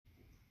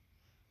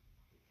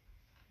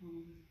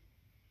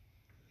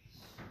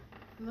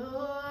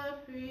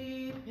Lord,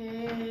 prepare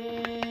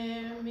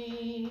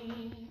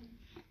me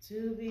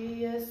to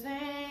be a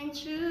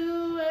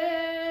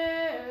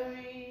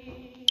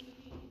sanctuary,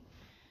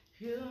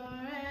 pure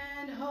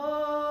and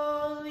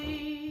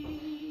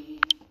holy,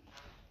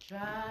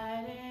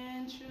 tried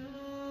and true,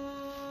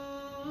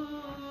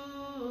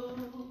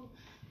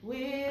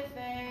 with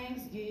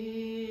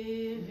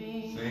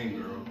thanksgiving.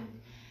 Sing, girl.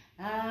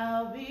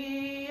 I'll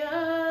be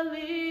a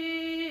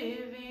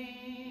living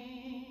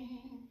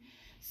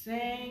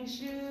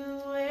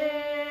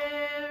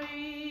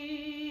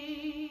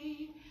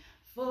sanctuary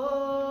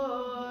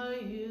for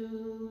you.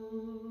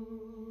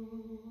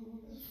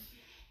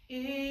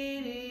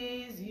 It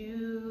is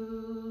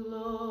you,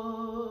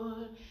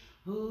 Lord,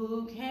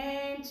 who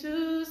came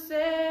to save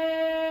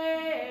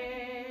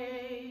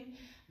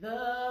the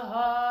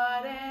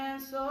heart and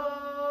soul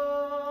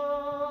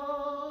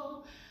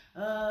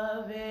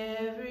of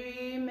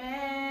every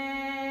man.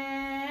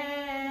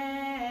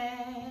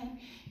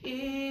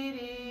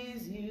 It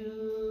is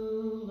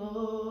you,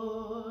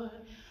 Lord,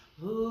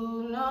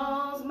 who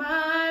knows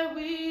my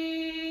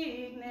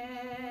weakness,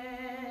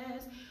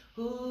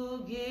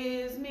 who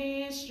gives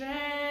me strength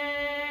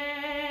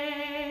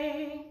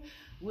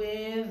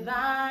with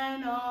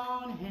thine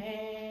own hand.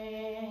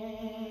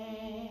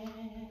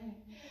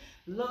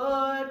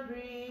 Lord,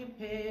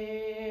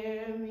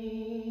 prepare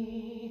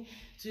me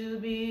to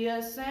be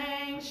a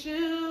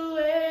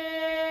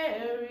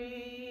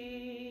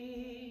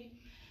sanctuary,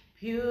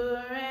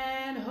 pure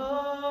and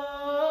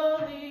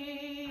holy,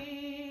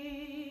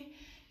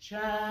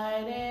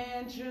 tried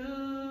and true,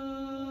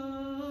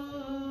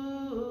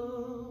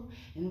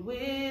 and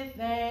with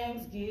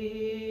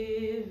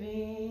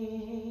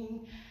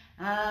thanksgiving,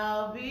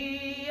 I'll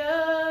be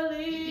a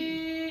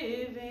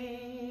living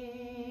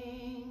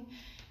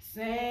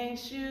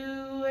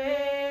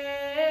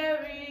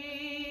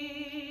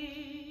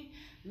sanctuary,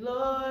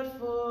 Lord,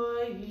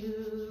 for you.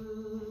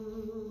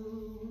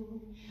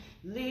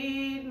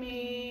 Lead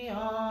me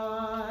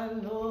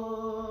on,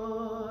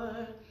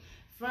 Lord,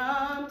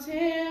 from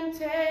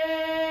temptation.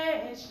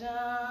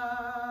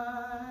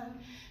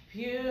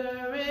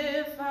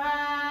 Purify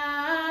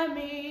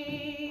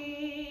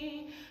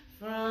me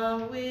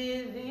from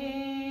within.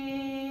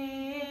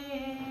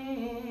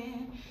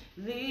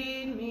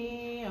 Lead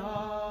me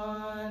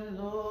on,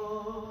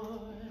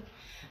 Lord.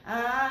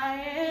 I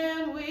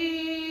am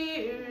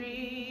weary.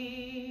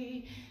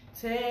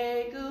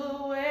 Take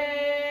away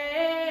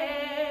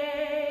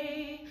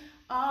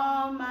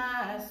all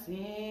my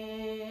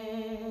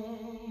sin.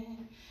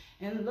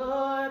 And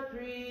Lord,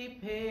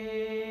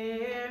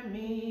 prepare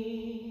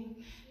me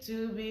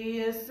to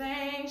be a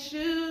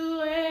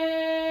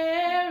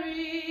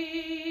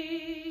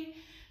sanctuary,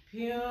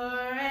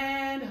 pure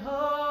and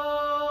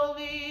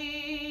holy,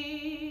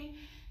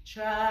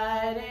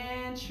 tried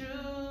and true,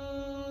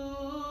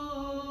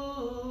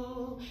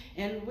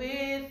 and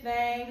with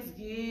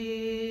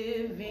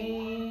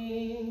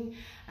thanksgiving,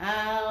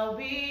 I'll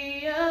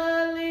be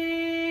a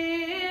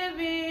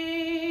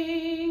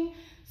living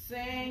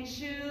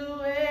sanctuary,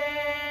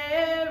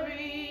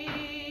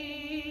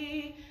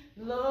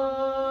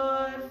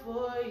 Lord,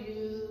 for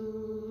you.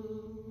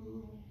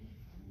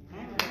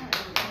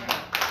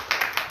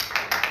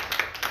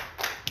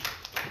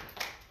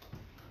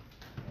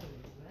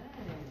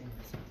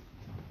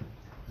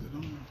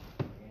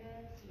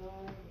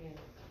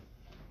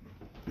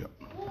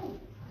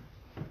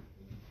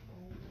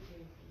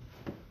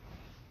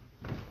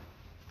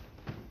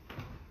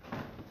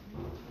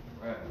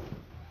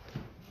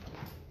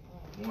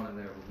 Morning,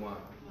 everyone.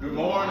 Good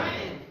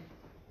morning.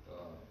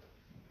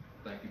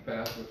 Thank you,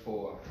 Pastor,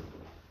 for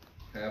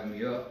having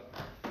me up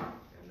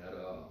and that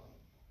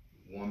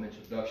warm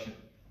introduction.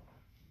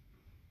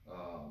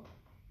 I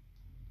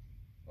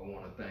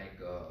want to thank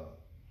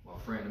my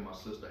friend and my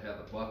sister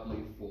Heather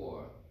Buckley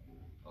for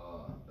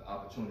the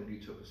opportunity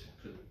to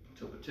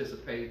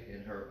participate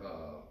in her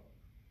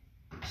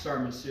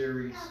sermon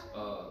series,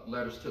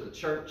 Letters to the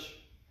Church.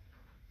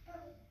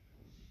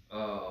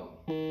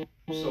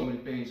 So many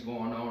things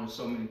going on and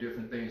so many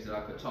different things that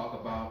I could talk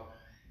about,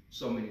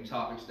 so many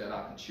topics that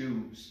I could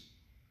choose,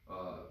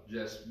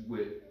 just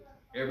with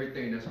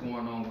everything that's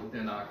going on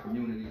within our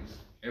communities,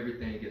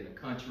 everything in the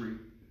country,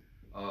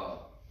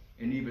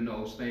 and even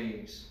those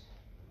things,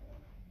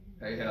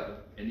 hey Heather,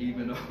 and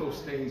even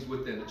those things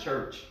within the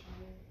church.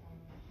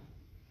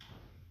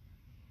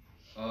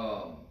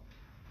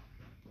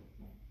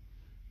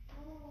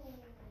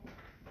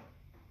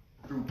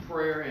 Through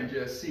prayer and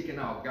just seeking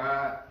out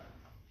God,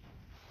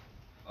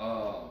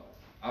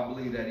 I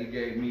believe that He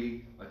gave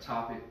me a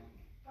topic,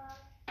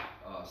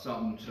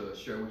 something to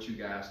share with you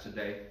guys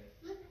today.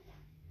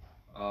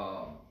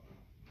 I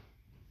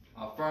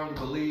firmly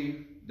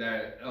believe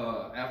that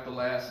after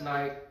last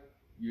night,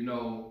 you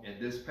know, and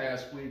this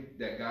past week,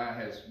 that God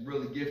has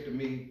really gifted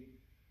me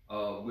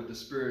with the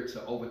spirit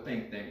to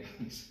overthink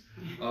things.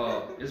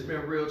 It's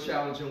been real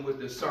challenging with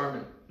this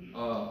sermon.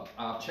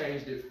 I've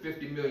changed it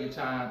 50 million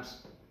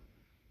times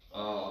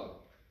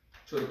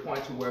to the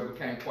point to where it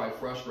became quite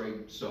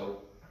frustrating.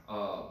 So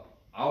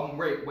I'm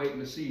waiting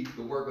to see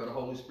the work of the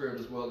Holy Spirit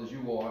as well as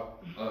you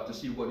are, to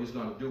see what he's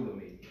going to do with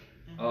me.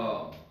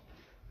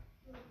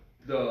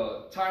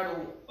 The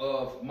title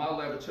of my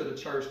letter to the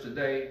church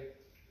today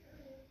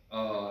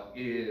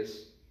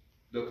is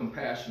The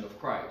Compassion of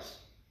Christ.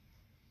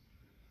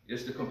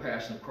 It's the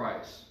compassion of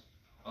Christ.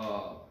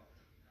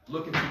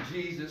 Looking to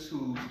Jesus,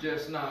 who's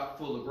just not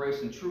full of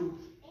grace and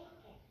truth,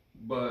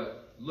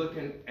 but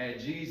looking at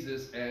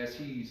Jesus as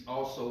he's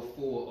also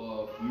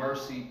full of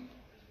mercy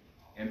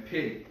and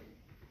pity.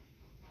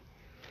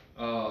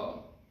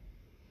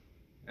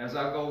 As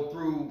I go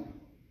through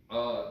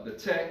the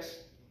text,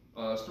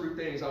 there's three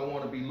things I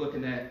want to be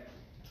looking at.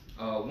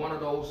 One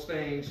of those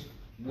things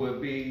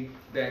would be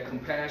that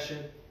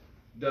compassion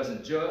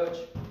doesn't judge.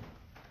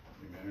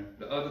 Amen.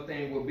 The other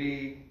thing would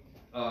be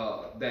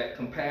that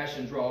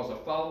compassion draws a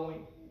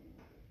following.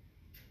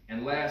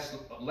 And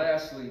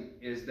lastly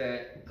is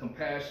that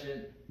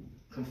compassion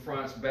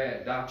confronts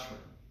bad doctrine.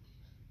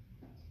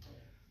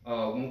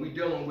 When we're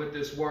dealing with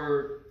this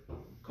word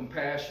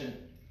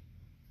compassion,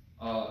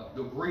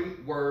 the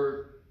Greek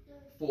word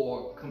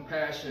for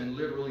compassion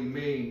literally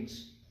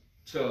means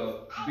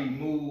to be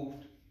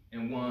moved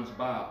in one's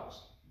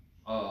bowels.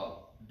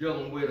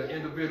 Dealing with an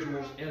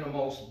individual's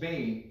innermost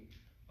being,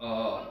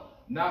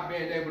 not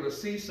being able to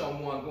see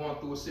someone going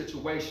through a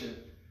situation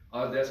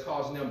that's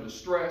causing them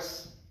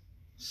distress,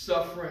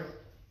 suffering,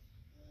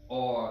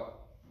 or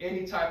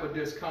any type of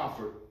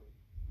discomfort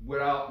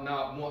without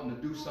not wanting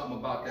to do something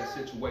about that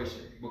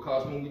situation.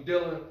 Because when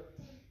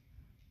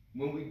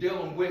we're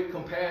dealing with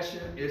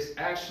compassion, it's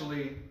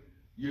actually,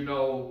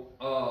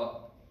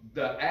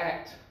 the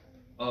act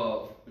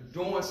of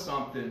doing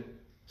something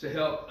to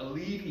help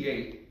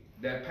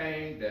alleviate that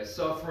pain, that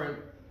suffering,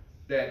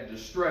 that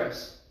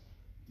distress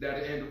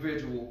that an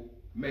individual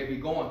may be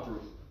going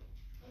through.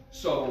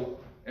 So,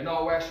 in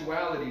all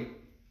actuality,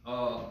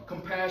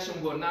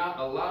 compassion will not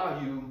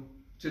allow you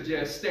to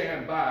just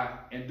stand by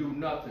and do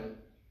nothing,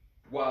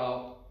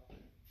 while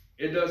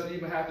it doesn't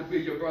even have to be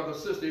your brother or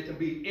sister. It can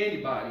be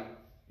anybody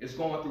is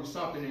going through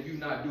something and you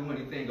not do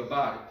anything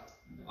about it.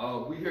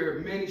 We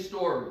hear many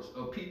stories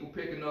of people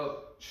picking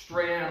up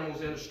stray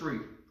animals in the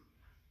street,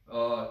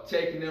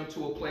 taking them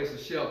to a place of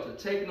shelter,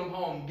 taking them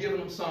home, giving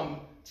them something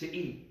to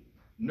eat,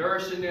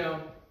 nourishing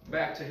them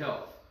back to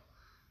health.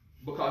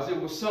 Because it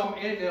was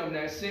something in them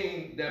that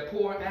seen that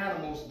poor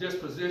animal's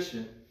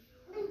disposition,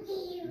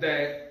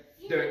 that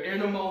their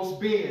innermost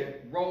being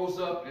rose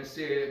up and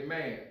said,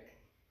 man,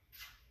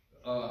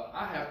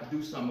 I have to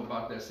do something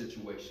about that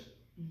situation.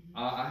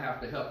 I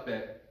have to help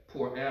that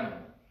poor animal.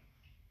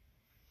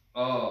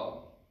 I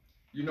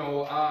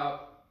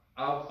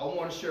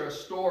want to share a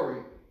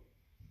story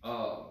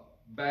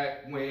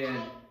back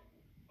when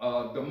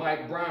the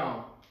Mike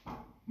Brown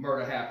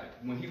murder happened,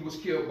 when he was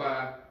killed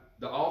by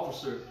the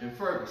officer in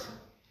Ferguson.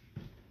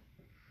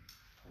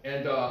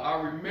 And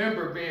I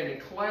remember being in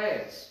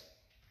class,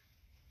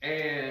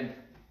 and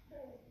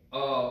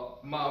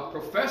my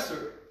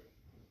professor,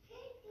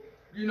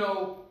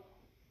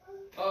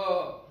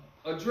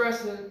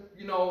 addressing,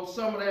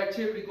 some of the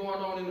activity going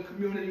on in the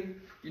community,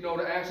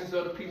 the actions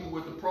of the people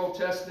with the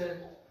protesting,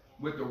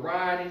 with the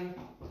rioting,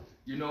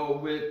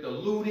 with the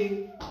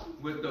looting,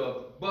 with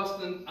the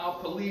busting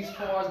out police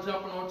cars,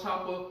 jumping on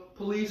top of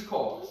police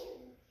cars.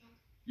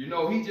 He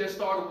just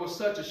thought it was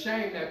such a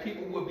shame that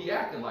people would be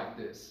acting like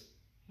this.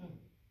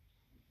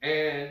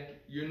 And,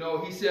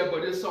 he said,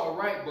 but it's all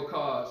right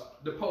because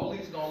the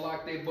police gonna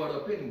lock their butt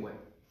up anyway.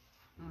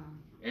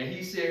 And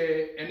he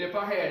said, and if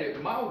I had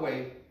it my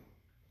way,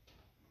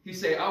 he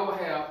said, I would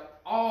have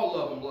all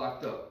of them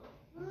locked up.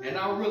 And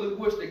I really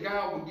wish that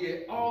God would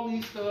get all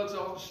these thugs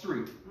off the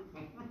street.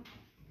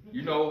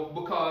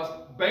 Because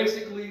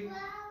basically,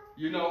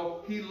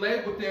 he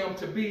labeled them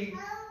to be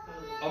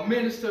a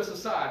menace to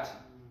society.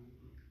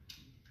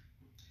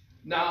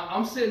 Now,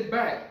 I'm sitting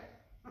back,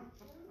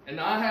 and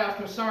I have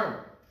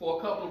concern for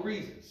a couple of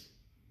reasons.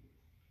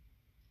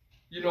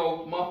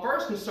 My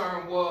first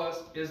concern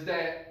is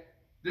that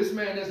this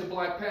man is a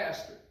black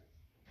pastor.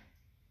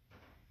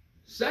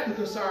 Second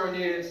concern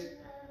is,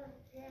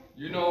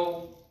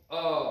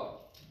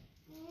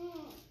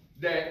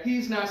 that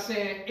he's not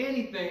saying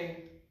anything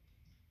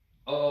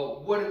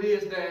what it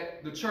is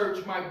that the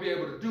church might be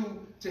able to do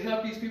to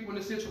help these people in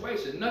this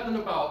situation. Nothing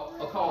about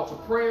a call to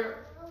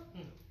prayer.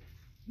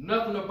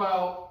 Nothing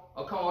about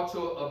a call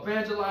to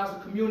evangelize the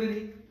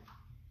community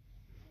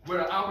with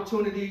an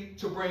opportunity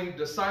to bring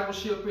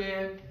discipleship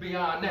in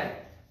beyond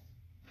that.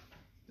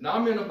 Now,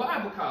 I'm in a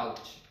Bible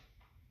college,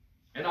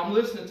 and I'm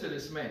listening to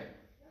this man,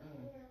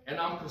 and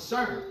I'm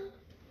concerned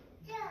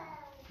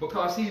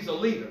because he's a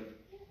leader.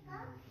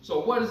 So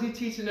what is he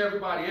teaching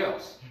everybody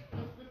else?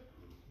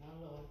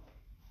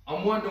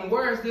 I'm wondering,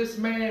 where is this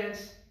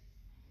man's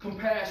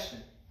compassion?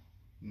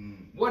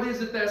 What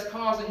is it that's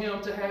causing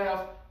him to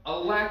have a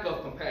lack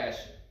of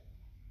compassion?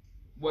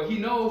 Well, he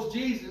knows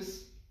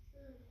Jesus.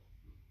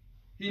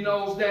 He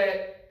knows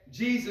that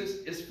Jesus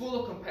is full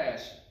of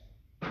compassion,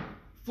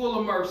 full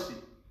of mercy,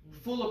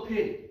 full of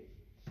pity.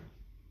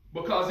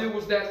 Because it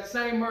was that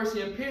same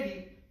mercy and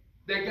pity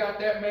that got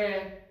that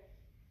man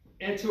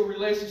into a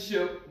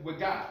relationship with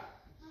God.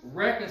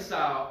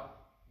 Reconciled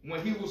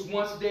when he was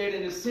once dead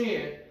in his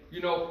sin.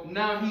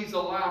 Now he's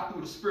alive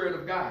through the Spirit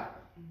of God.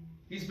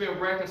 He's been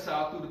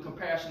reconciled through the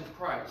compassion of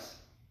Christ.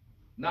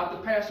 Not the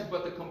passion,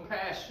 but the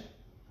compassion.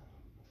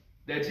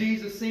 That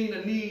Jesus seen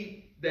a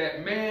need,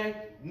 that man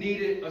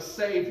needed a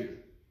Savior.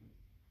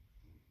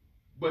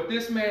 But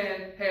this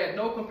man had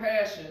no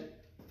compassion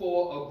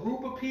for a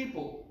group of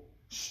people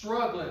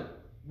struggling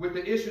with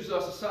the issues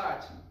of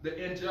society,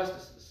 the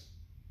injustices.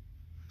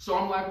 So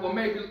I'm like, well,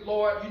 maybe,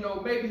 Lord,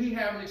 maybe he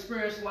haven't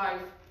experienced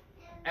life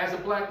as a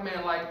black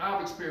man like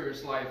I've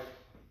experienced life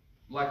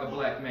like a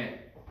black man.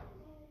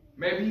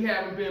 Maybe he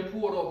haven't been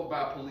pulled over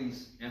by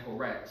police and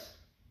harassed.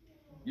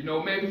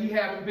 Maybe he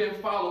haven't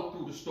been followed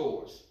through the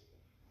stores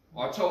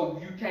or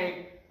told, you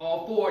can't,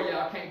 all four of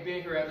y'all can't be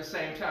in here at the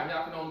same time.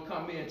 Y'all can only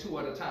come in two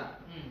at a time.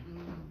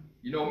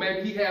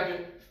 Maybe he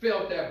haven't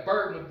felt that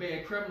burden of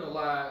being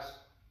criminalized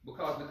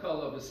because of the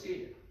color of his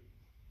skin.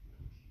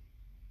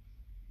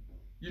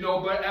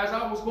 But as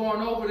I was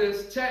going over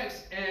this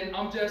text and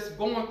I'm just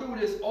going through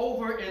this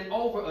over and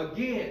over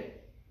again,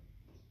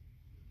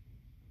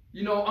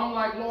 I'm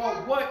like,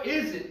 Lord, what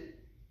is it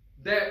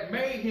that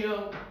made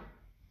him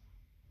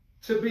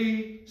to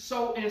be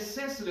so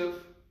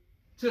insensitive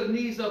to the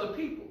needs of the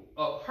people,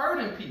 of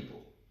hurting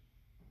people,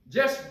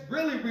 just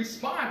really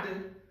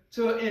responding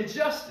to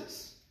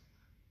injustice?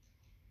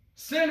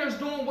 Sinners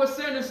doing what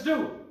sinners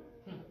do,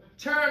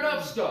 tearing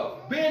up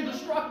stuff, being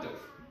destructive.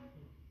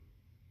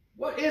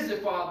 What is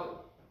it, Father,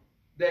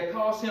 that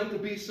caused him to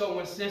be so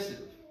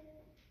insensitive?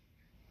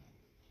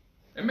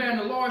 And man,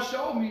 the Lord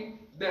showed me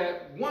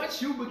that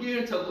once you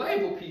begin to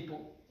label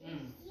people,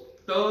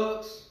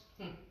 thugs,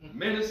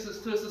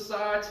 ministers to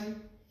society,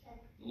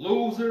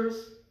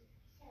 losers,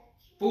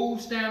 food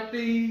stamp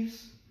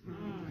thieves,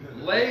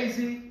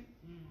 lazy,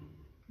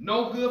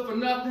 no good for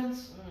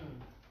nothings,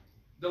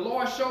 the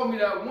Lord showed me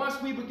that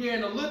once we began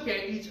to look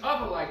at each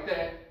other like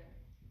that,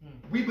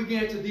 we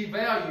began to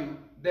devalue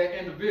that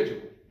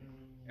individual.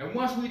 And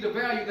once we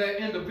devalue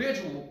that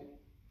individual,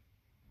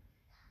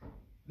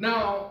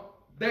 now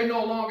they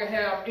no longer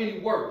have any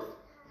worth.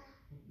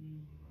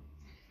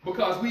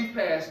 Because we've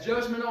passed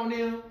judgment on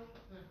them,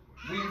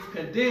 we've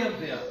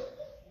condemned them,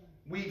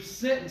 we've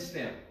sentenced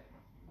them.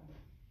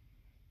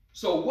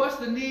 So what's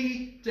the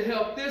need to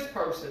help this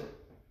person?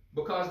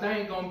 Because they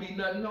ain't going to be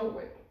nothing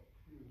nowhere.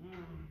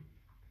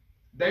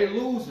 They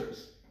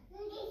losers.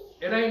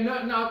 It ain't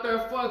nothing out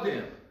there for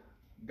them.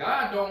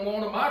 God don't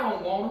want them, I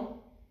don't want them.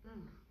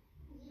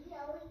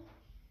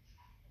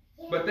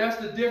 But that's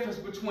the difference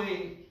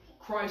between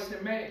Christ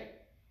and man.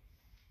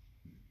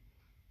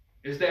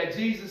 Is that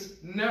Jesus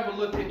never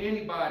looked at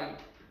anybody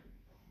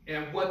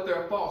and what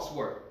their faults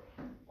were,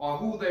 or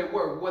who they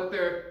were, what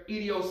their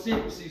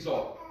idiosyncrasies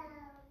are,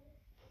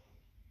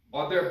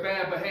 or their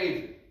bad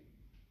behavior.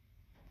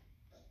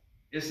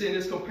 It's in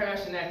his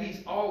compassion that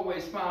he's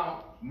always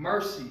found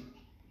mercy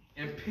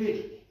and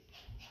pity.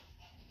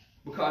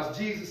 Because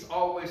Jesus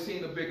always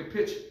seen the bigger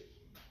picture.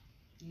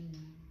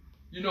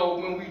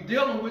 When we're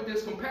dealing with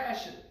this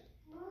compassion,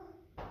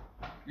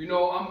 I'm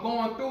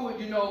going through it,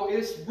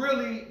 it's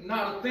really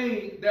not a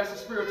thing that's a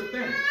spiritual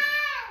thing.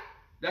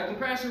 That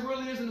compassion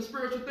really isn't a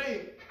spiritual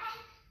thing.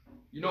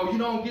 You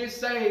don't get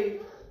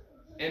saved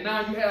and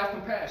now you have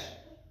compassion.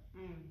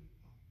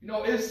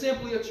 It's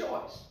simply a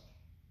choice.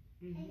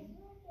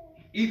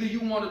 Either you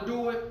want to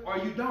do it or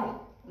you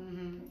don't.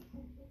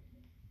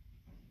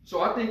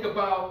 So I think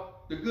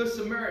about the Good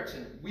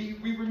Samaritan. We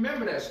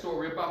remember that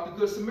story about the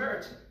Good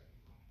Samaritan.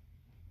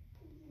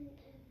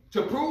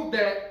 To prove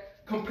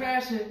that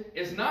compassion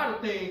is not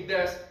a thing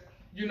that's,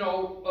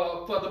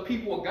 for the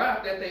people of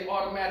God that they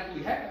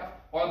automatically have,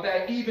 or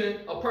that even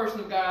a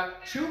person of God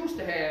choose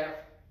to have.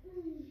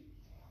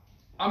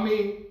 I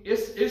mean,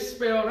 it's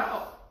spelled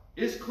out.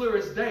 It's clear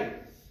as day.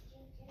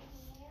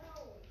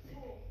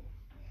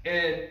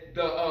 And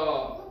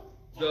the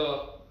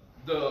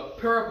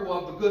parable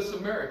of the Good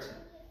Samaritan,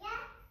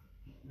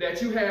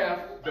 that you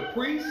have the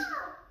priest,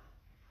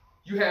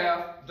 you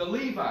have the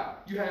Levite.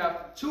 You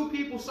have two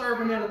people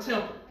serving in a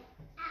temple.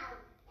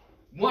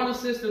 One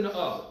assisting the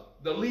other.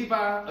 The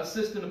Levite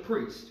assisting the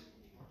priest.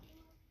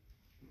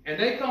 And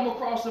they come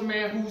across a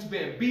man who's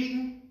been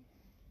beaten,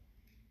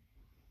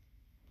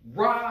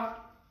 robbed,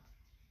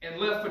 and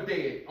left for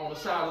dead on the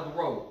side of the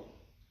road.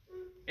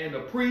 And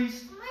the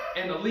priest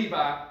and the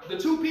Levite, the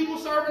two people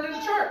serving in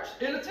the church,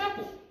 in the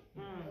temple.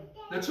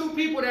 The two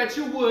people that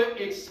you would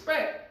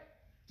expect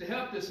to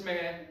help this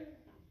man,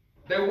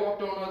 they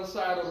walked on the other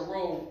side of the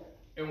road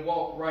and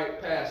walked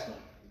right past him.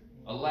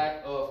 A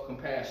lack of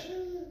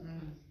compassion.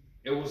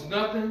 It was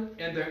nothing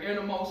in their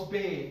innermost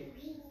being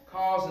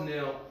causing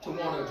them to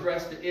want to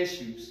address the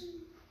issues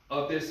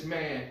of this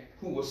man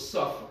who was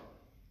suffering.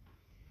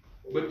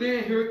 But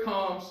then here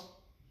comes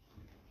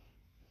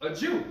a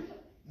Jew.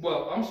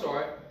 Well, I'm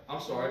sorry.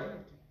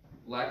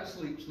 Lack of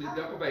sleep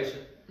deprivation.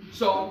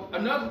 So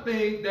another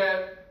thing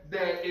that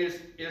that is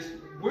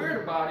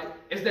weird about it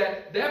is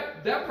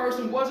that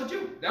person was a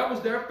Jew. That was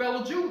their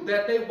fellow Jew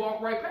that they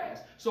walked right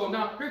past. So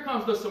now here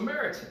comes the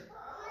Samaritan.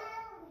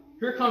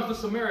 Here comes the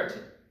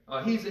Samaritan.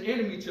 He's an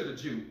enemy to the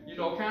Jew. You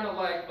know, kind of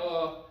like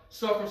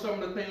suffering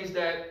some of the things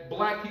that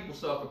black people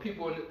suffer,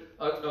 people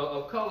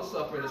of color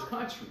suffer in this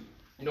country.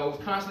 You know,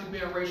 constantly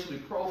being racially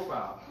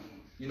profiled.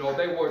 You know,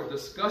 they were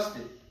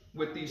disgusted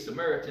with these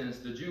Samaritans.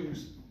 The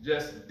Jews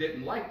just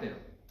didn't like them.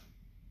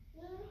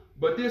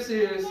 But this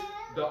is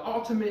the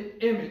ultimate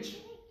image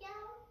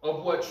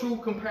of what true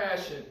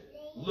compassion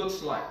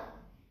looks like.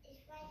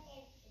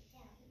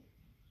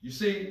 You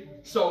see,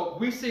 so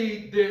we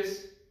see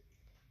this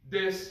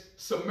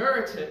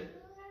Samaritan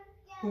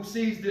who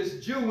sees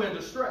this Jew in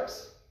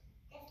distress.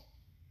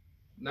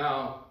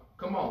 Now,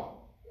 come on.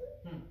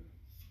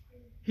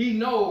 He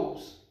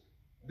knows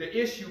the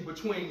issue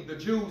between the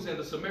Jews and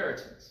the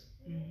Samaritans.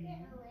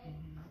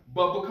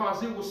 But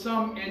because it was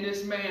something in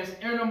this man's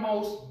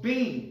innermost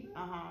being,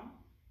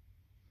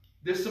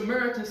 the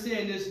Samaritan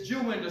seeing this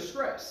Jew in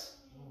distress,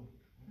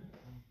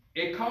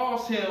 it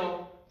caused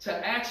him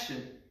to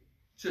action,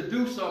 to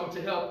do something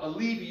to help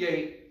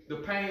alleviate the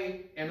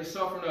pain and the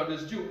suffering of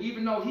this Jew,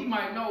 even though he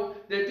might know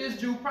that this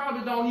Jew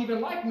probably don't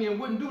even like me and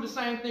wouldn't do the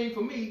same thing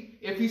for me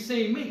if he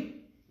seen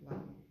me.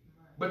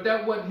 But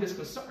that wasn't his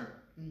concern.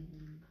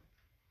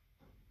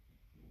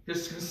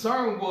 His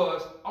concern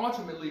was,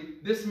 ultimately,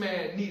 this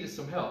man needed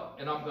some help,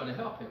 and I'm going to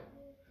help him.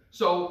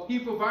 So he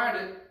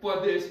provided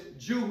for this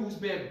Jew who's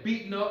been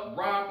beaten up,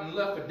 robbed, and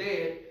left for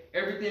dead,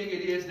 everything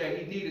it is that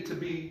he needed to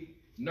be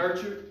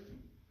nurtured,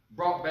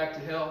 brought back to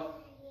health,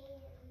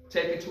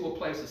 taken to a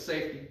place of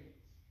safety,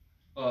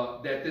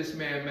 that this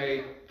man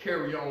may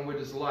carry on with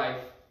his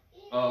life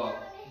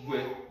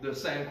with the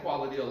same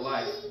quality of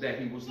life that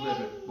he was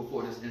living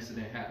before this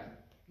incident happened.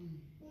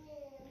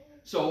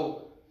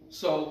 So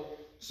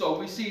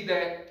we see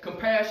that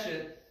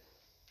compassion,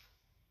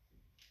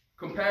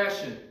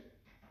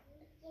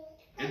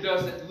 it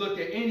doesn't look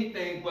at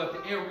anything but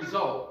the end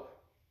result,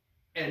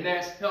 and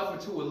that's helping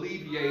to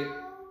alleviate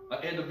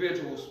an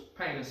individual's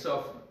pain and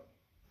suffering.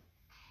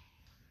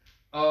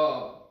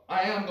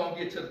 I am going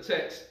to get to the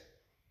text,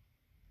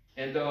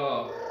 and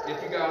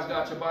if you guys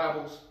got your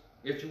Bibles,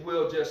 if you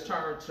will, just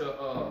turn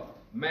to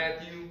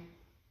Matthew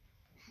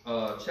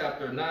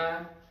chapter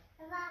 9,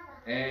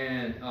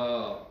 and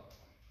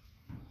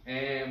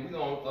we're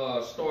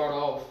going to start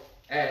off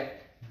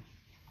at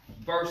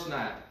verse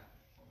 9.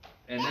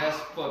 And that's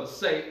for the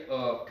sake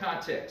of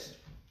context.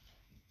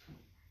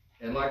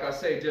 And like I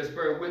say, just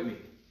bear with me.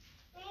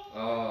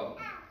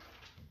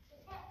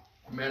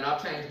 Man,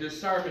 I've changed this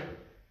sermon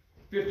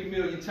 50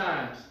 million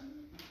times.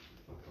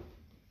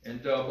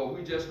 And but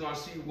we just going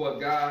to see what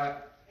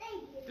God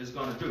is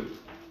going to do.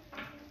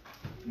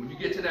 When you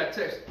get to that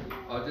text,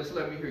 just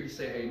let me hear you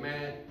say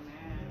amen.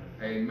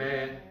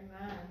 Amen.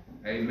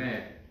 Amen.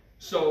 Amen.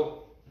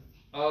 So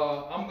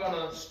I'm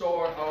going to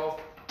start off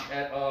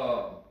at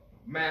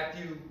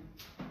Matthew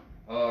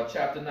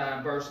chapter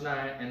 9, verse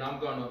 9, and I'm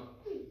going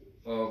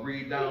to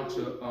read down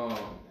to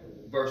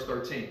verse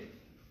 13.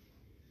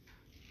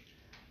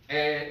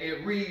 And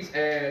it reads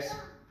as,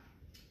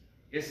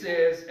 it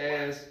says,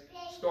 as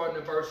starting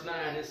in verse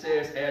 9, it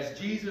says, as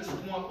Jesus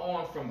went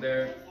on from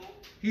there,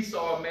 he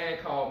saw a man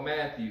called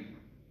Matthew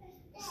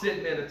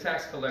sitting in a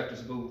tax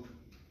collector's booth.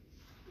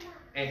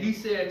 And he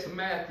said to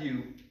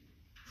Matthew,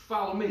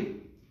 follow me.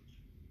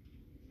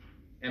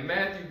 And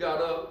Matthew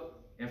got up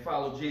and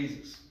followed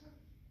Jesus.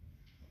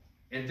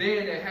 And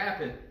then it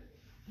happened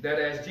that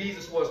as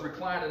Jesus was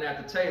reclining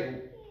at the table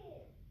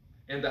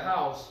in the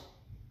house,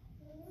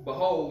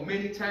 behold,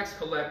 many tax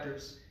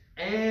collectors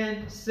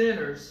and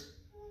sinners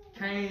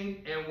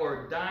came and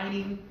were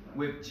dining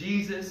with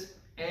Jesus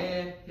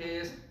and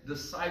his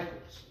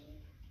disciples.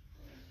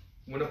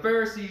 When the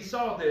Pharisees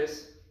saw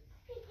this,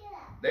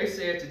 they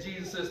said to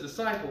Jesus'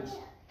 disciples,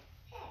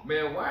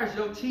 man, why is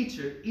your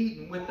teacher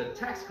eating with the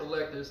tax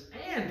collectors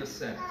and the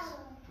sinners?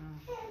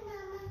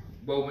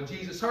 But when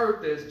Jesus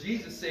heard this,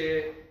 Jesus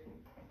said,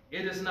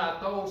 it is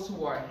not those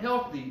who are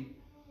healthy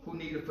who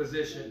need a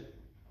physician,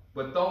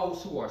 but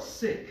those who are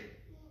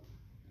sick.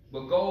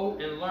 But go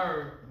and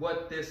learn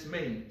what this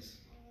means.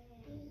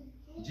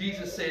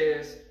 Jesus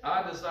says,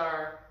 I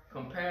desire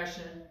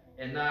compassion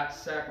and not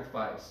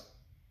sacrifice,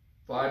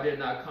 for I did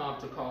not come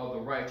to call the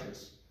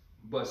righteous,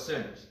 but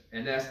sinners.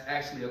 And that's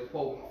actually a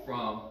quote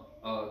from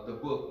the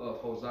book of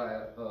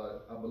Hosea,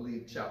 I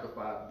believe, chapter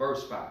 5,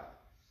 verse 5.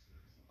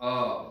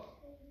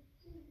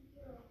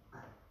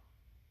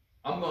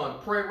 I'm going to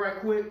pray right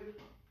quick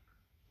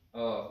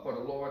for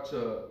the Lord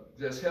to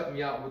just help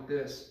me out with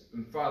this.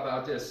 And Father,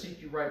 I just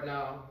seek you right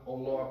now, oh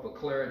Lord, for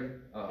clarity.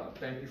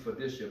 Thank you for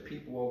this, your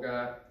people, oh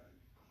God.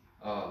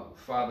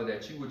 Father,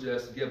 that you would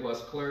just give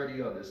us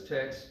clarity of this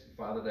text.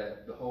 Father,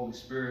 that the Holy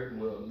Spirit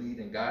will lead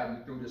and guide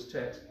me through this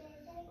text.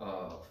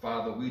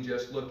 Father, we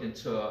just looking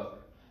to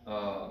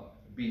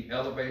be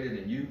elevated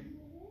in you.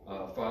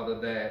 Father,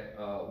 that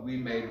we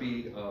may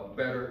be a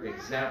better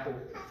example.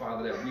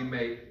 Father, that we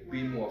may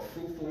be more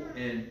fruitful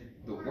in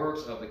the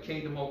works of the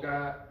kingdom, oh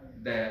God.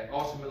 that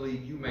ultimately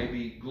you may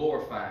be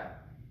glorified.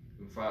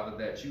 And Father,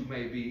 that you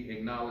may be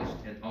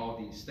acknowledged in all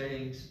these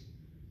things.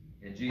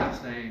 In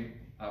Jesus' name,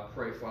 I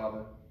pray,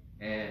 Father,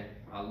 and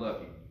I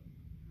love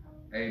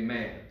you.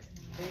 Amen.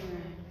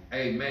 Amen.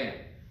 Amen.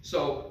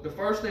 So the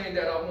first thing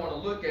that I want to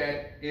look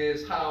at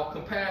is how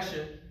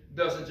compassion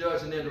doesn't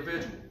judge an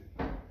individual.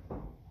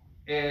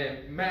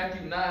 In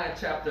Matthew 9,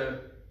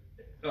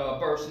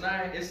 verse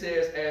 9, it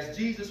says, as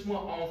Jesus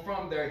went on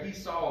from there, he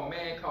saw a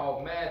man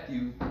called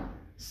Matthew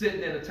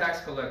sitting in a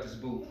tax collector's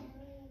booth.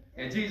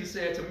 And Jesus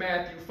said to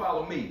Matthew,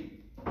 follow me.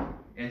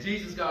 And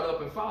Jesus got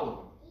up and followed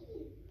him.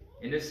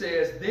 And it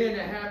says, then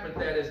it happened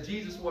that as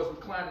Jesus was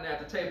reclining at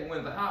the table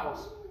in the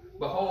house,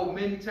 behold,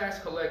 many tax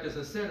collectors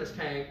and sinners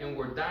came and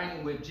were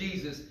dining with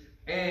Jesus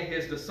and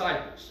his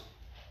disciples.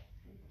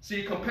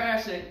 See,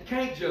 compassion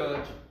can't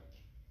judge,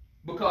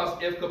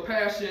 because if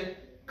compassion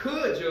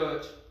could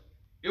judge,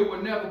 it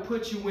would never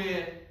put you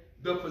in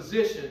the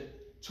position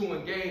to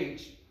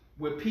engage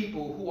with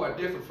people who are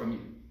different from you.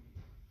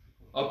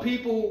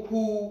 People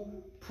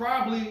who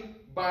probably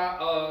by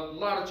a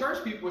lot of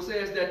church people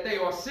says that they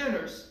are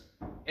sinners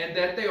and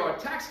that they are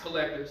tax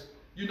collectors.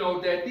 You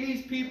know, that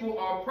these people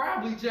are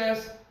probably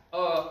just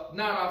not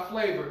our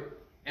flavor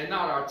and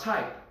not our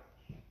type.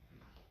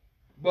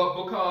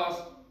 But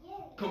because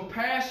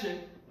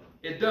compassion,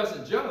 it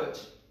doesn't judge,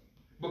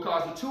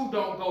 because the two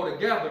don't go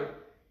together,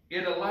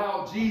 it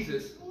allowed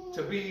Jesus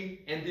to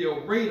be in the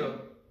arena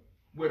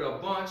with a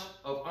bunch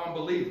of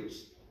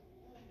unbelievers.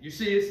 You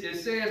see, it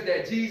says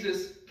that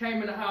Jesus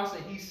came in the house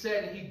and he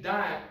sat and he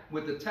dined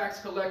with the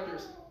tax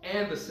collectors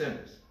and the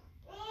sinners.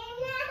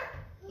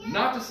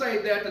 Not to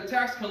say that the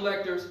tax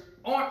collectors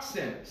aren't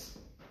sinners,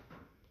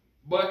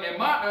 but in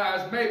my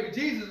eyes, maybe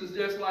Jesus is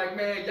just like,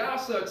 man, y'all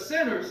such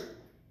sinners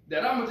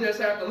that I'm going to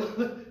just have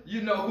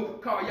to,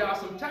 call y'all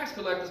some tax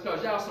collectors,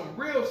 because y'all some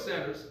real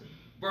sinners,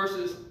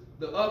 versus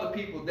the other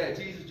people that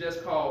Jesus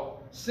just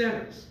called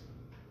sinners.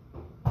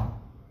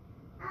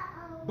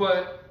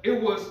 But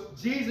it was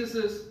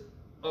Jesus's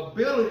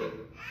ability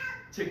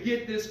to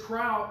get this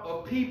crowd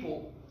of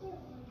people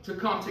to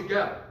come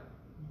together.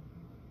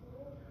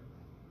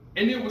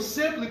 And it was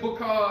simply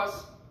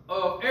because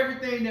of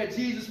everything that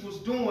Jesus was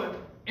doing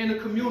in the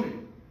community.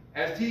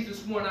 As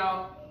Jesus went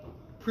out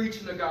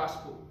preaching the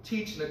gospel,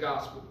 teaching the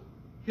gospel,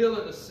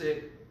 healing the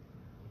sick,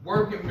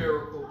 working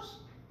miracles,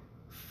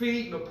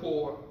 feeding the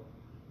poor.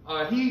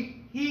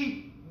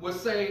 He would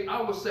say,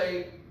 I would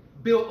say,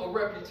 built a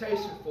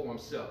reputation for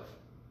himself.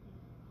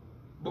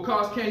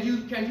 Because can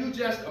you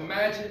just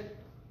imagine,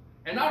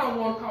 and I don't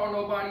want to call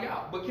nobody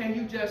out, but can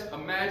you just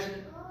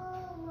imagine,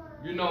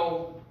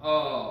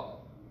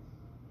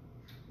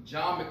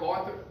 John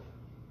MacArthur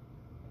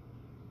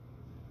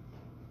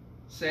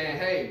saying,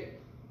 hey,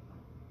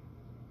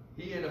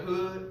 he in the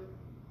hood,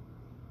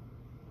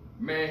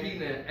 man, he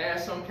done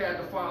asked some cat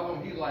to follow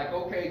him. He like,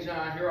 okay,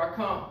 John, here I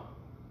come.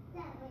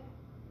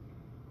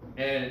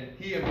 And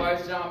he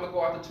invites John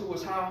MacArthur to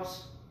his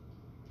house.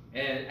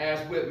 And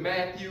as with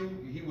Matthew,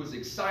 he was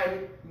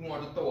excited. He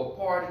wanted to throw a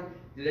party.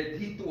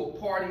 He threw a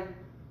party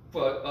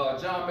for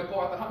John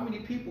MacArthur. How many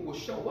people would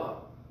show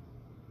up?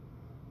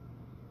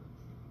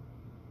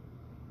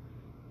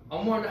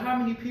 I'm wondering how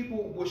many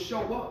people would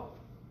show up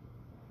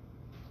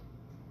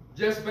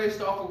just based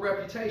off of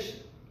reputation.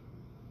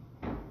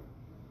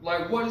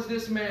 Like, what is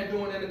this man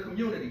doing in the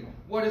community?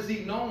 What is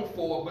he known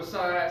for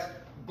besides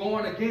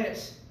going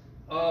against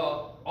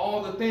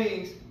all the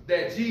things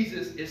that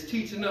Jesus is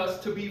teaching us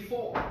to be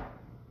for?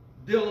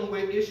 Dealing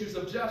with issues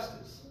of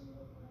justice,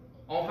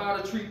 on how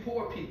to treat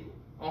poor people,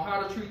 on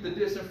how to treat the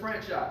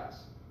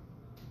disenfranchised,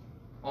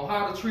 on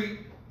how to treat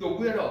the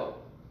widow,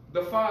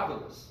 the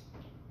fatherless.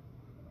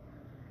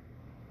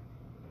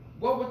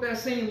 What would that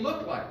scene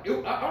look like?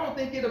 I don't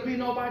think it'll be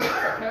nobody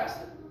there,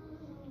 Pastor.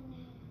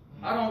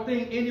 I don't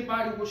think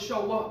anybody will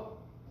show up.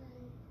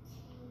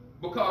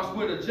 Because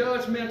with a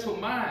judgmental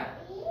mind,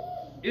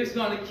 it's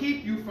going to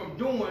keep you from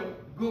doing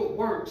good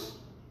works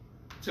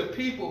to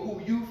people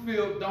who you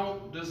feel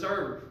don't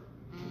deserve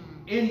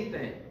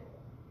anything.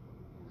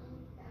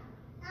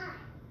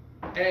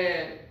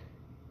 And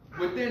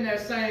within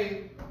that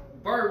same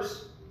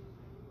verse,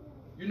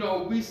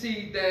 we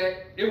see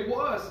that it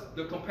was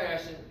the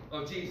compassion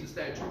of Jesus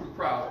that drew the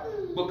crowd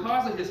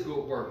because of his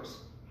good works.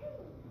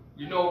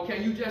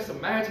 Can you just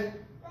imagine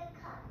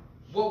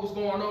what was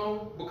going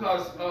on?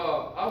 Because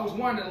I was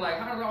wondering, like,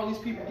 how did all these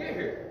people get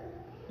here?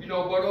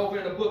 But over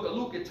in the book of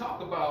Luke, it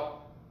talked about,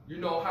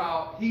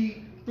 how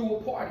he threw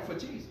a party for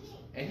Jesus.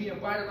 And he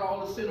invited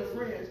all his sinner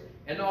friends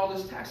and all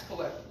his tax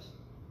collectors.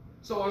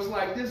 So it's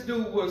like this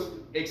dude was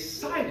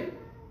excited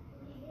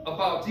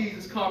about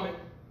Jesus coming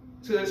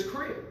to his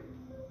crib.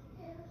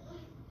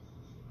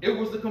 It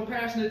was the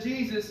compassion of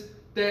Jesus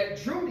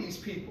that drew these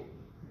people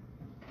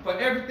for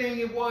everything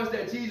it was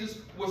that Jesus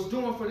was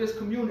doing for this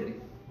community.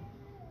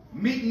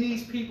 Meeting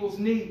these people's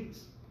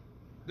needs.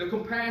 The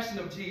compassion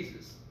of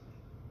Jesus.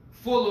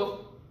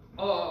 Full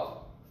of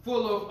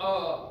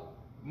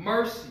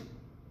mercy.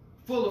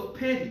 Full of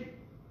pity.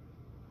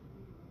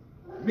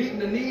 Meeting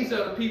the needs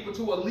of the people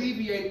to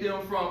alleviate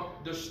them from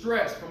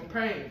distress, from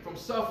pain, from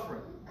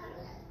suffering.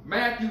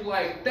 Matthew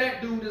like,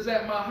 that dude is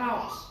at my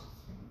house.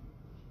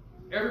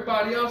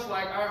 Everybody else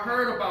like, I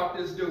heard about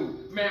this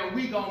dude. Man,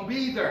 we gonna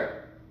be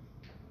there.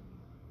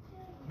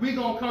 We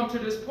gonna come to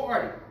this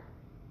party.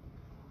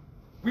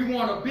 We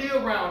want to be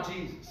around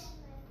Jesus.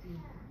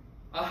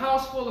 A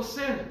house full of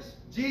sinners.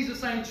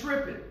 Jesus ain't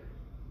tripping.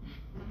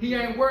 He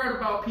ain't worried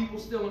about people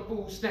stealing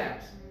food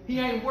stamps. He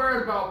ain't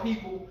worried about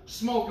people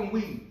smoking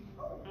weed.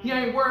 He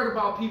ain't worried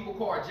about people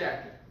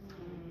carjacking.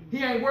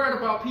 He ain't worried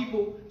about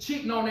people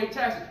cheating on their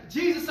taxes.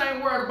 Jesus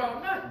ain't worried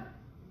about nothing.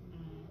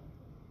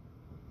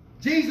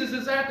 Jesus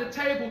is at the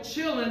table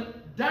chilling,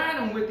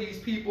 dining with these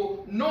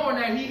people, knowing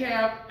that he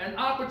have an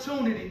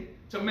opportunity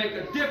to make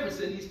a difference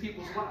in these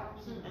people's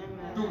lives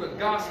through the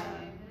gospel.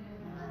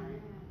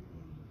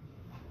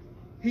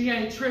 He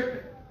ain't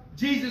tripping.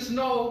 Jesus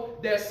knows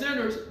that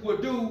sinners will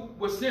do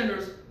what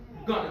sinners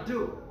gonna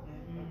do.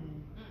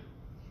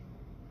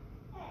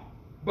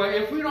 But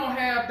if we don't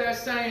have that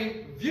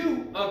same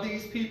view of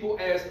these people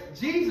as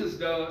Jesus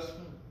does,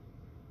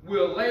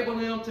 we'll label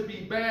them to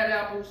be bad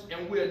apples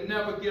and we'll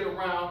never get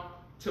around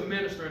to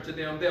ministering to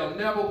them. They'll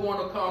never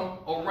want to come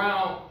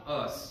around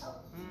us.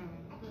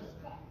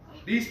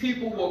 These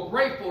people were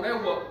grateful. They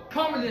were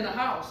coming in the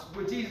house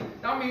with Jesus.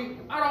 I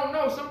mean, I don't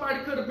know.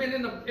 Somebody could have been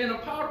in a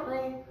powder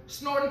room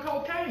snorting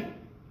cocaine,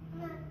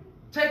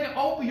 taking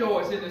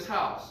opioids in his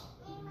house.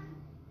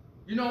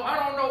 You know, I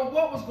don't know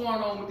what was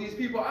going on with these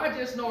people. I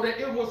just know that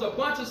it was a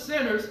bunch of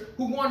sinners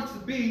who wanted to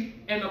be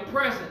in the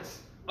presence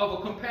of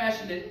a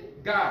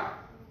compassionate God.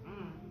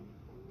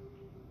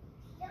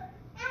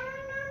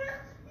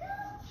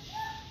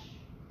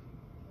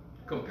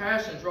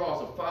 Compassion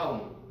draws a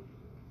following.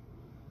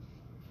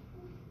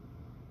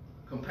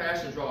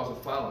 Compassion draws a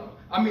following.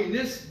 I mean,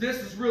 this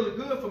is really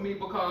good for me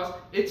because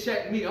it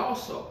checked me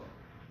also.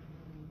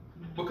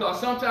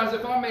 Because sometimes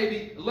if I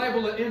maybe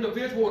label an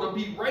individual to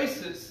be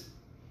racist,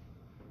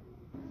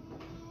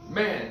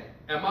 man,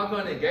 am I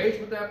going to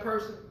engage with that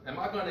person? Am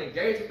I going to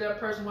engage with that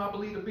person who I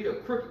believe to be a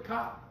crooked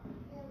cop?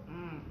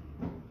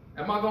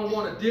 Am I going to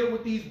want to deal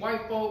with these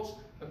white folks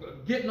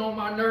getting on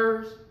my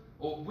nerves,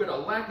 or with a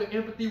lack of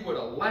empathy, with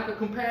a lack of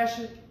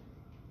compassion?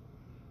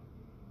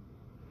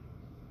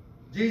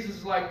 Jesus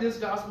is like, this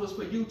gospel is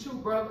for you too,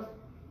 brother.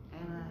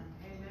 Amen.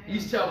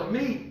 He's telling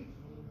me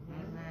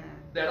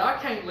that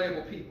I can't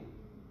label people,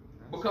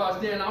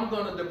 because then I'm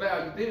going to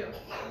devalue them.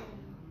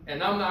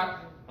 And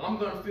I'm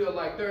going to feel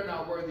like they're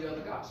not worthy of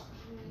the gospel.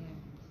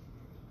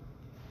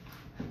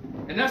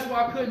 And that's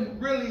why I couldn't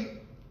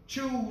really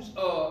choose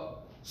a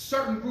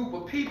certain group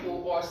of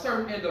people or a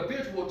certain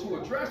individual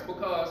to address,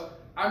 because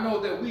I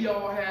know that we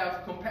all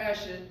have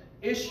compassion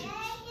issues.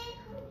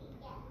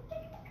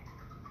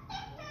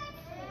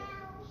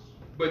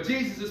 But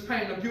Jesus is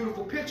painting a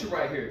beautiful picture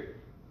right here.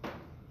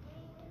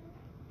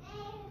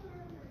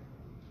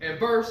 In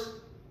verse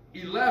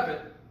 11,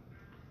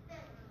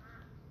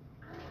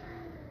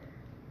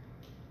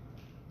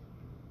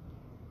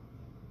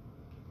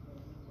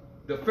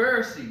 the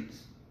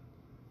Pharisees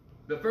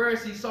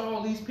saw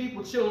all these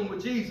people chilling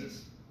with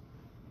Jesus,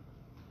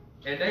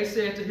 and they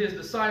said to his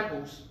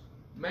disciples,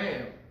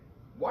 man,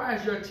 why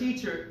is your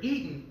teacher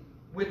eating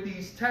with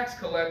these tax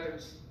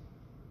collectors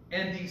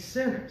and these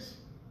sinners?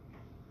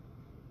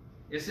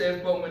 It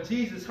says, but when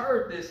Jesus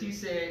heard this, he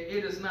said,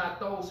 it is not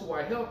those who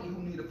are healthy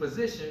who need a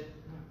physician,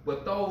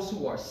 but those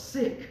who are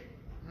sick.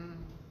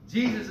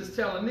 Jesus is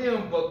telling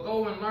them, but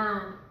go and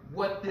learn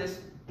what this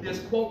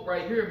quote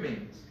right here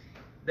means.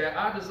 That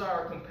I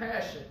desire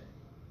compassion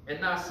and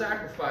not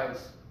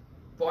sacrifice,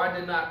 for I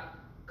did not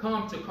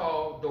come to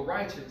call the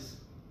righteous,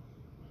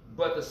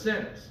 but the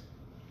sinners.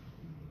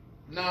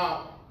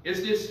 Now,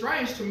 it's just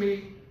strange to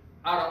me,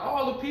 out of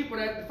all the people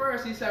that the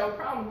Pharisees have a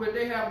problem with,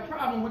 they have a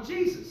problem with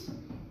Jesus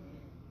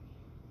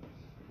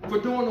for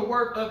doing the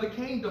work of the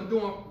kingdom,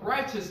 doing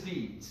righteous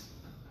deeds.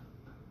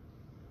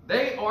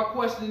 They are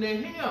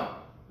questioning him.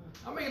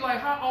 I mean, like,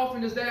 how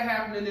often is that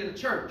happening in the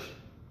church?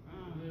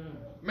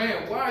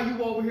 Man, why are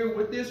you over here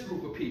with this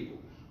group of people?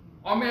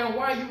 Or man,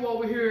 why are you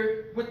over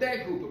here with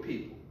that group of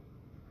people?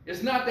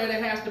 It's not that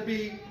it has to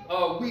be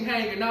we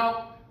hanging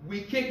out, we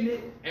kicking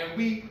it, and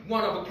we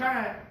one of a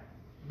kind.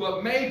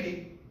 But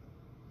maybe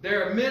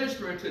they're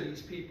ministering to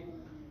these people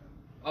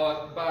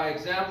by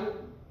example,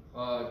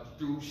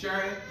 through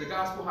sharing the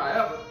gospel,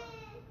 however,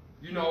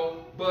 you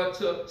know, but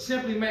to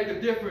simply make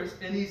a difference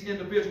in these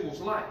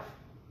individuals' life.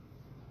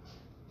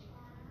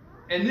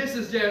 And this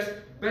is just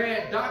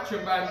bad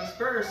doctrine by these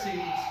Pharisees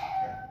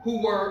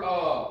who were,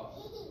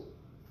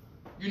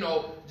 you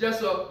know,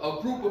 just a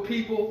group of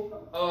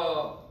people,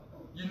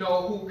 you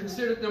know, who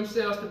considered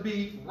themselves to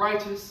be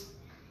righteous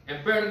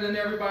and better than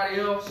everybody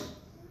else.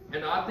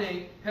 And I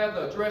think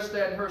Heather addressed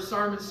that in her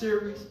sermon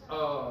series,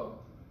 a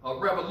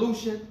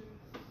Revolution,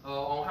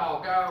 on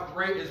how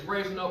God is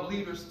raising up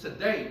leaders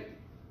today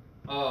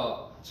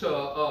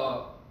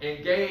to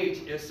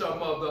engage in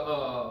some of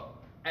the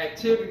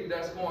activity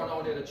that's going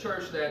on in the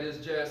church that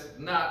is just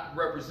not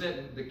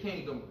representing the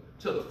kingdom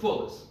to the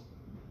fullest.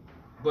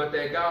 But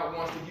that God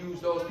wants to use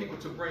those people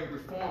to bring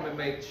reform and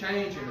make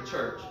change in the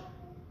church.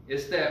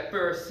 It's that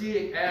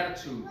Pharisaic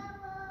attitude.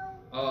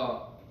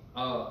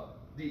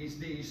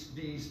 These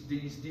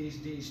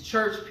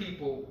church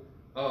people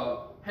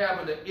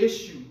having an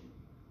issue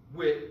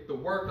with the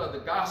work of the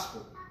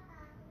gospel.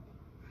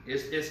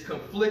 It's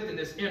conflicting,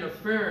 it's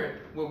interfering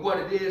with what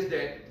it is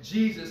that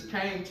Jesus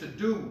came to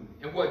do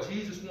and what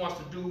Jesus wants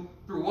to do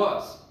through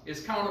us. It's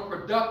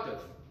counterproductive.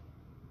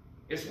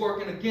 It's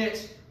working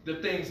against the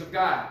things of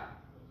God.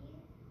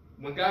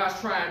 When God's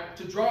trying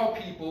to draw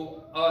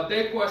people,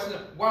 they question,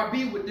 why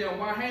be with them?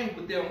 Why hang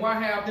with them? Why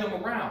have them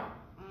around?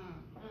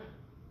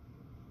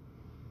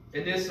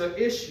 And it's an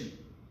issue.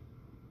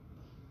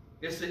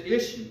 It's an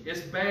issue.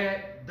 It's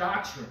bad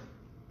doctrine.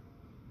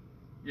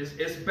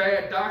 It's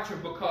bad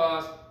doctrine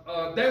because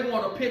they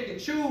want to pick and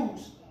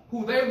choose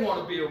who they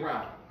want to be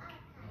around.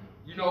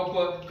 You know,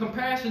 but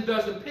compassion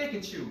doesn't pick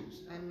and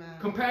choose. Amen.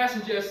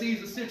 Compassion just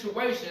sees a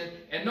situation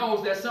and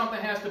knows that something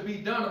has to be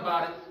done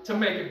about it to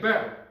make it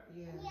better.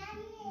 Yeah.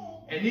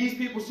 And these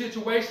people's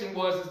situation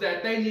is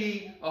that they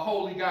need a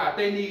holy God.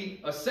 They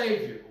need a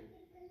Savior.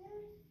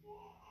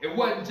 It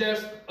wasn't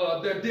just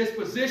their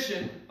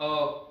disposition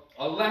of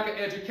a lack of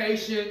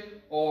education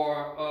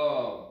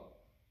or,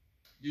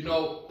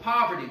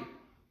 poverty,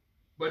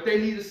 but they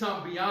needed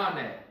something beyond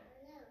that.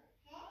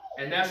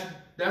 And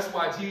that's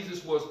why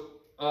Jesus was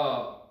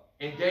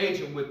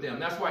engaging with them.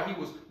 That's why he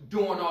was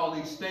doing all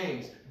these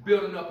things,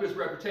 building up his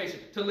reputation,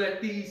 to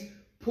let these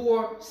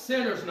poor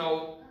sinners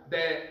know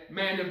that,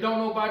 man, if don't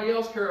nobody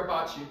else care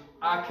about you,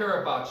 I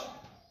care about you.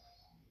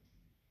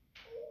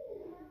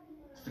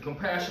 It's the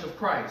compassion of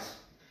Christ.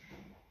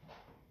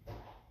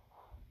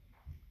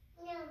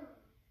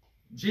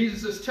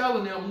 Jesus is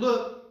telling them,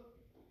 look,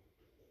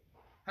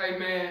 hey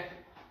man,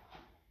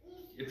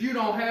 if you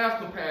don't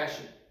have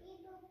compassion,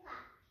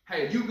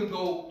 hey, you can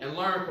go and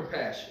learn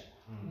compassion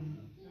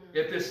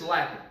if it's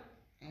lacking.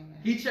 Amen.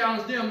 He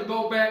challenged them to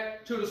go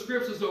back to the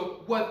scriptures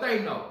of what they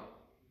know.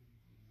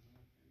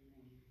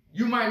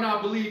 You might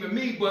not believe in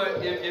me,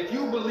 but if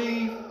you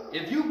believe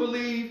in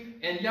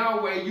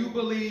Yahweh, you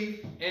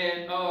believe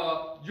in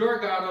your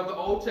God of the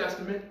Old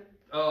Testament,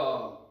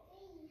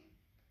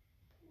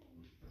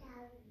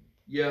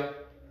 yeah.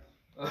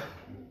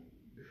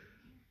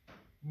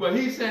 But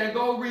he's saying,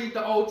 go read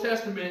the Old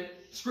Testament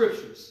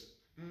scriptures.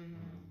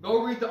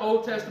 Go read the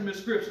Old Testament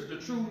scriptures. The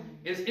truth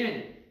is in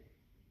it.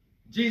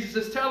 Jesus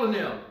is telling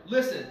them,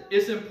 listen,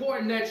 it's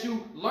important that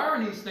you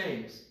learn these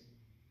things.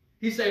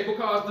 He said,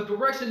 because the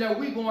direction that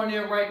we're going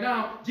in right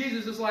now,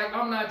 Jesus is like,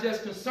 I'm not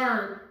just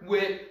concerned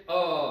with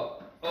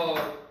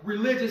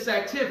religious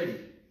activity.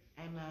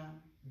 Amen.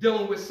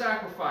 Dealing with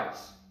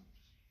sacrifice.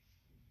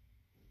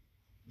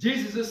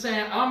 Jesus is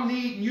saying, I'm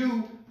needing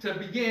you to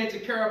begin to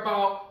care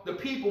about the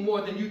people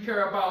more than you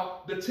care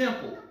about the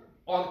temple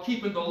or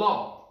keeping the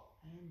law,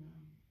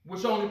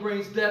 which only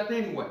brings death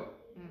anyway.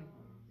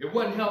 It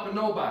wasn't helping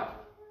nobody.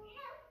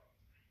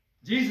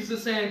 Jesus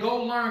is saying,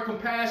 go learn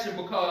compassion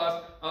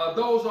because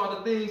those are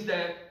the things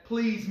that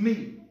please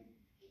me.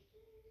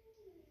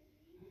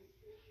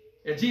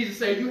 And Jesus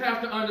said, you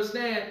have to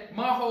understand,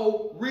 my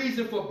whole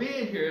reason for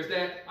being here is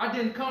that I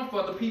didn't come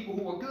for the people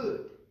who are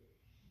good.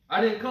 I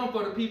didn't come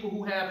for the people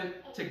who have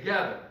it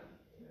together.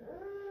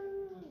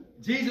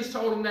 Jesus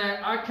told him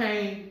that I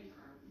came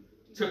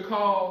to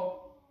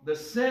call the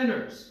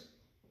sinners,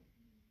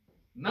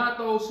 not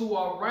those who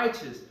are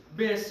righteous,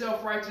 being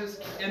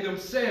self-righteous in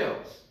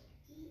themselves.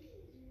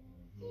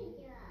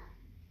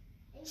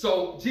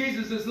 So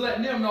Jesus is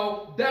letting them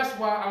know that's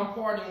why I'm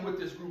partnering with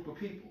this group of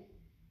people.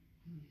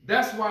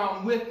 That's why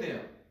I'm with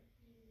them.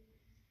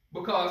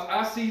 Because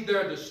I see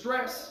their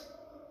distress.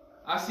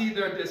 I see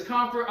their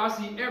discomfort. I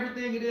see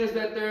everything it is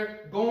that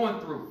they're going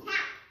through.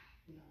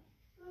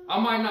 I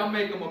might not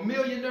make them a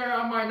millionaire.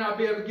 I might not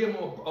be able to give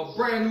them a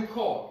brand new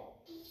car.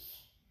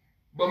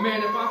 But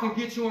man, if I can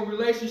get you in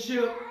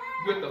relationship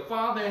with the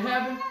Father in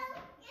heaven,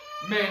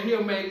 man,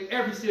 he'll make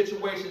every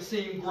situation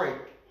seem great.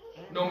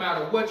 No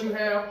matter what you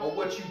have or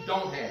what you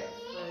don't have.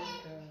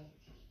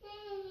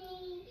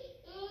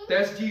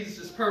 That's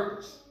Jesus'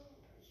 purpose.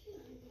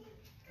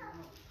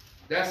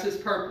 That's his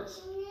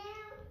purpose.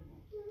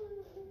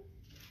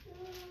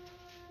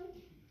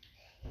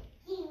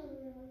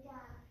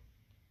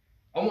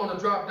 I want to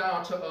drop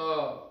down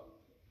to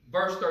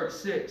verse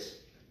 36.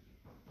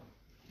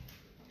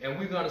 And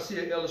we're going to see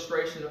an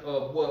illustration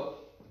of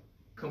what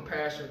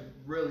compassion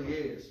really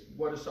is,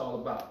 what it's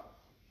all about,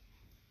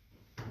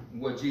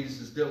 and what Jesus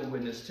is dealing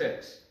with in this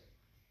text.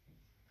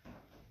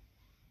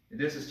 And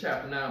this is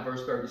chapter 9,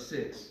 verse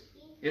 36.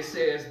 It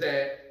says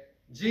that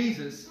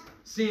Jesus,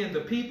 seeing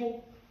the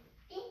people,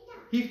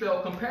 he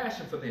felt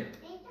compassion for them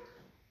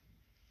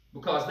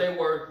because they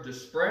were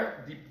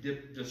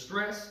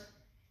distressed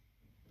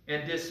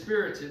and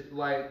dispirited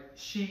like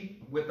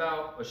sheep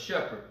without a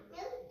shepherd.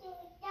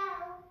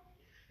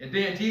 And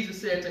then Jesus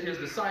said to his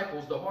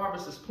disciples, the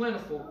harvest is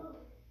plentiful,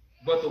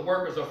 but the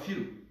workers are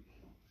few.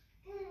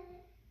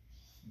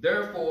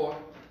 Therefore,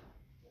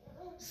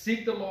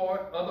 seek the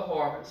Lord of the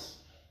harvest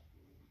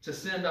to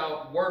send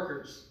out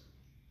workers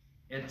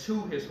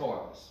into his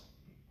harvest.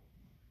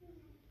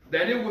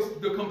 that it was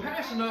the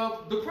compassion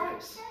of the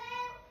Christ.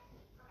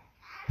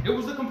 It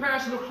was the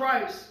compassion of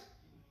Christ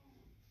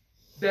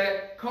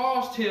that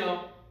caused him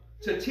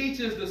to teach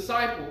his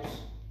disciples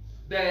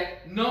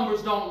that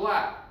numbers don't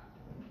lie.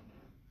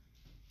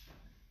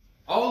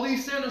 All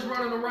these sinners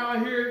running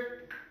around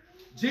here,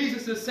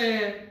 Jesus is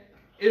saying,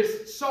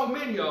 it's so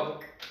many of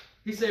them.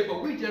 He said,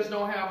 but we just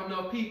don't have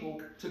enough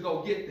people to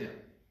go get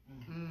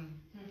them.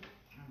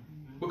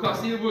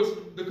 Because it was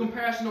the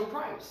compassion of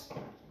Christ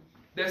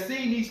that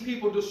seen these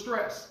people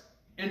distressed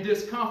and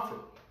discomfort,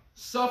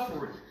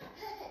 suffering,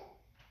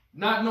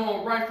 not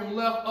knowing right from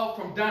left, up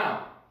from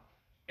down.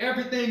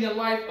 Everything in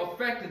life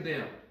affecting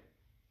them.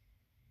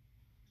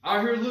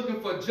 Out here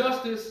looking for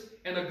justice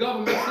in a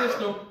government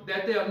system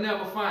that they'll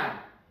never find.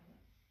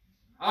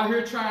 Out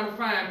here trying to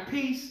find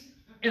peace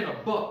in a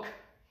buck,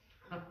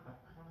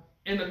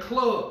 in a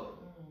club.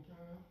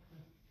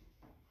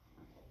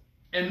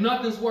 And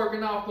nothing's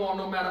working out for them.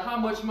 No matter how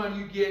much money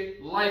you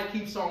get, life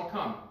keeps on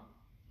coming.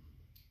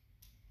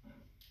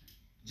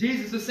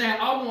 Jesus is saying,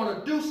 I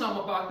want to do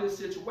something about this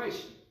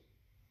situation.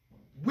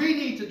 We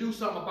need to do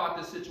something about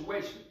this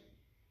situation.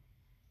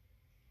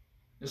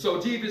 And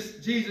so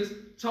Jesus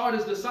taught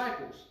his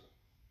disciples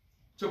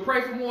to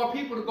pray for more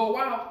people to go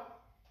out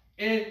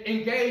and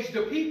engage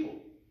the people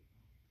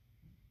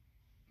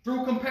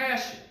through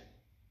compassion.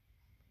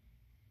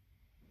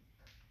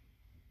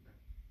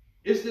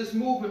 It's this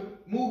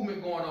movement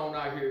going on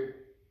out here,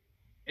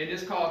 and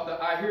it's called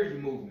the I Hear You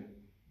movement.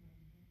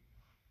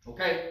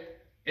 Okay?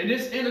 And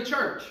it's in the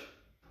church.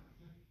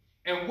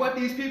 And what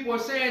these people are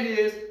saying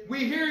is,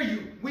 we hear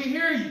you, we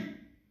hear you,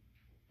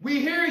 we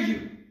hear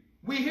you,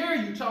 we hear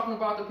you, talking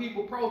about the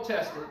people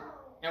protesting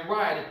and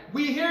rioting.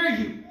 We hear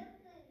you.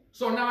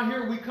 So now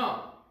here we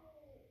come.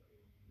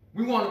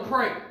 We want to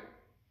pray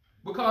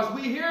because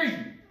we hear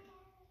you.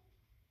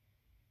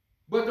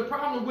 But the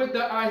problem with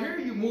the I Hear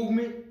You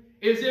movement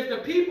is if the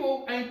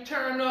people ain't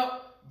tearing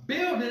up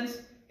buildings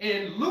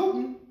and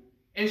looting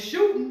and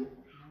shooting,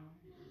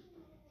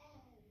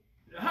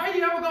 how are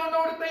you ever going to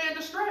know that they're in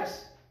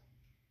distress?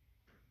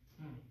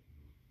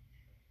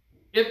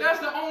 If that's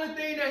the only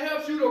thing that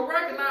helps you to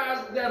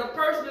recognize that a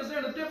person is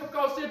in a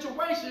difficult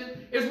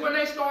situation is when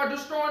they start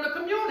destroying the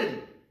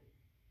community.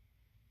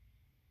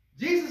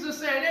 Jesus is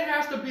saying it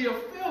has to be a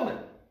feeling,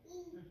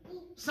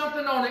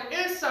 something on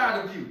the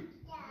inside of you,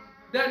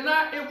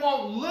 that it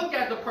won't look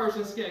at the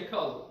person's skin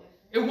color.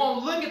 It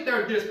won't look at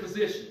their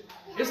disposition.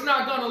 It's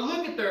not going to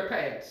look at their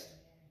past.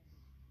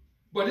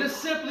 But it's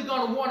simply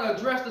going to want to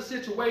address the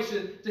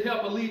situation to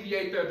help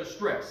alleviate their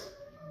distress.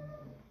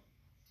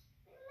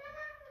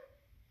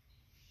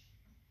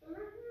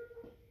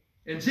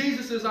 And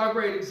Jesus is our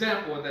great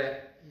example of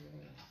that.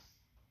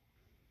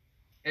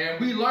 And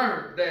we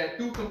learned that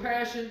through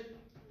compassion,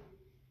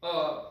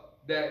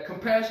 that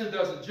compassion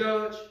doesn't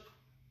judge,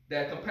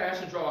 that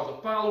compassion draws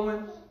a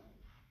following,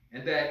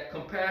 and that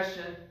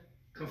compassion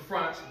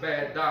confronts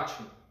bad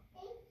doctrine.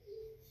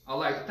 I'd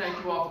like to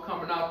thank you all for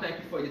coming out. Thank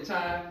you for your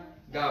time.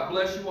 God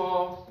bless you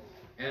all,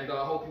 and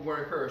I hope you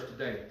were encouraged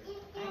today.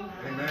 Amen.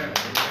 Amen.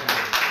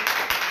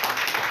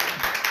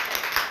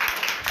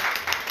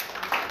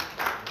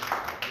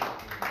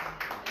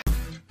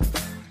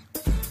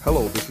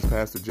 Hello, this is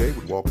Pastor Jay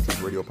with Walking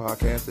Truth Radio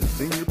Podcast and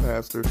Senior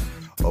Pastor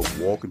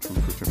of Walking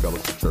Truth Christian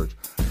Fellowship Church.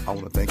 I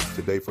want to thank you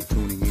today for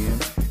tuning in,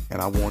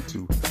 and I want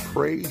to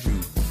praise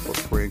you for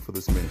praying for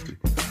this ministry.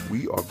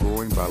 We are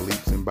growing by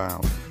leaps and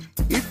bounds.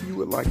 If you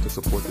would like to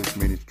support this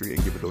ministry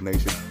and give a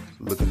donation,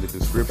 look in the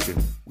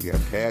description. We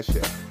have Cash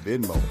App,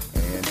 Venmo,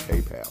 and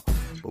PayPal.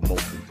 But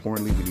most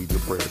importantly, we need your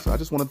prayers. So I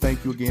just want to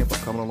thank you again for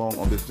coming along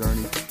on this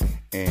journey,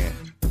 and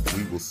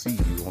we will see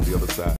you on the other side.